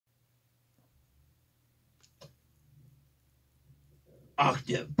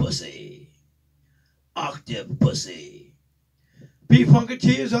Octavepussy. Octavepussy.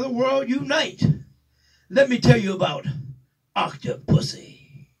 P-Funkateers of the world, unite. Let me tell you about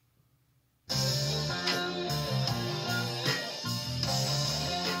Octavepussy.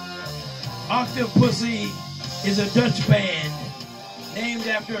 Octavepussy is a Dutch band named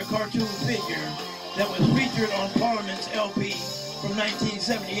after a cartoon figure that was featured on Parliament's LP from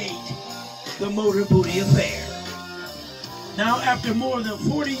 1978, The Motor Booty Affair. Now, after more than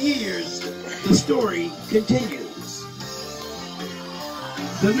 40 years, the story continues.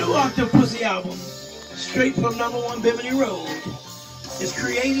 The new Octavepussy album, straight from #1 Bimini Road, is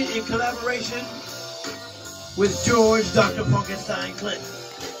created in collaboration with George Dr. Funkenstein Clinton.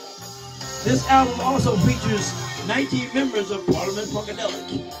 This album also features 19 members of Parliament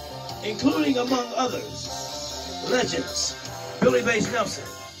Funkadelic, including, among others, legends Billy Bass Nelson,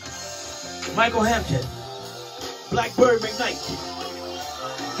 Michael Hampton, Blackbird McKnight,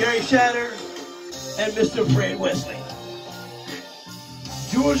 Gary Shatter, and Mr. Fred Wesley.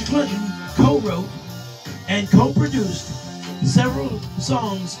 George Clinton co-wrote and co-produced several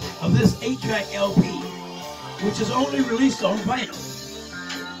songs of this 8-track LP, which is only released on vinyl.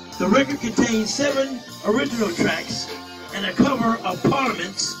 The record contains 7 original tracks and a cover of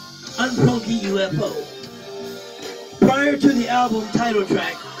Parliament's Unfunky UFO. Prior to the album title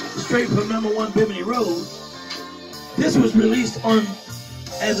track, straight from #1 Bimini Road, this was released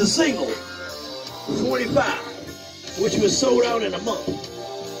as a single, 45, which was sold out in a month.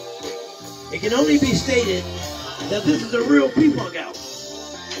 It can only be stated that this is a real P-Funk album,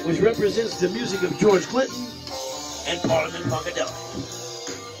 which represents the music of George Clinton and Parliament Funkadelic.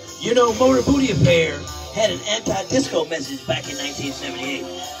 You know, Motor Booty Affair had an anti-disco message back in 1978.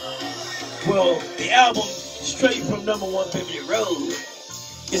 Well, the album, straight from #1 Bimini Road,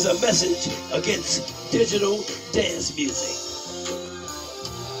 is a message against digital dance music.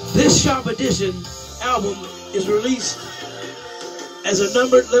 This shop edition album is released as a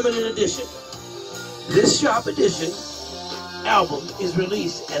numbered limited edition. This shop edition album is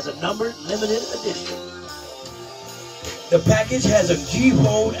released as a numbered limited edition. The package has a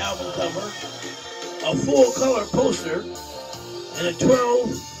G-fold album cover, a full-color poster, and a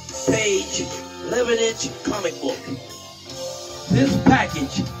 12-page, 11-inch comic book. This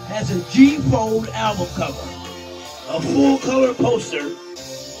package has a G-fold album cover, a full-color poster,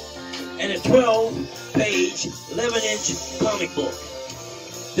 and a 12-page, 11-inch comic book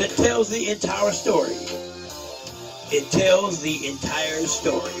that tells the entire story. It tells the entire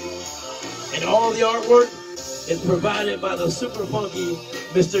story. And all the artwork is provided by the super funky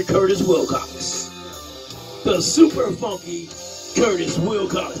Mr. Curtis Wilcox. The super funky Curtis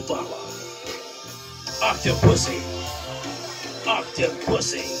Wilcox Baba. Octavepussy.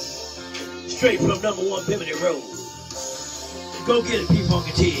 Octavepussy. Straight from #1 Bimini Road. Go get it,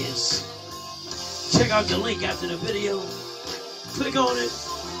 P-Funkateers. Check out the link after the video. Click on it.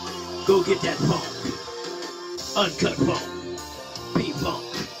 Go get that funk. Uncut funk. P-Funk.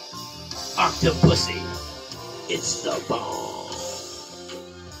 Octavepussy. It's the bomb.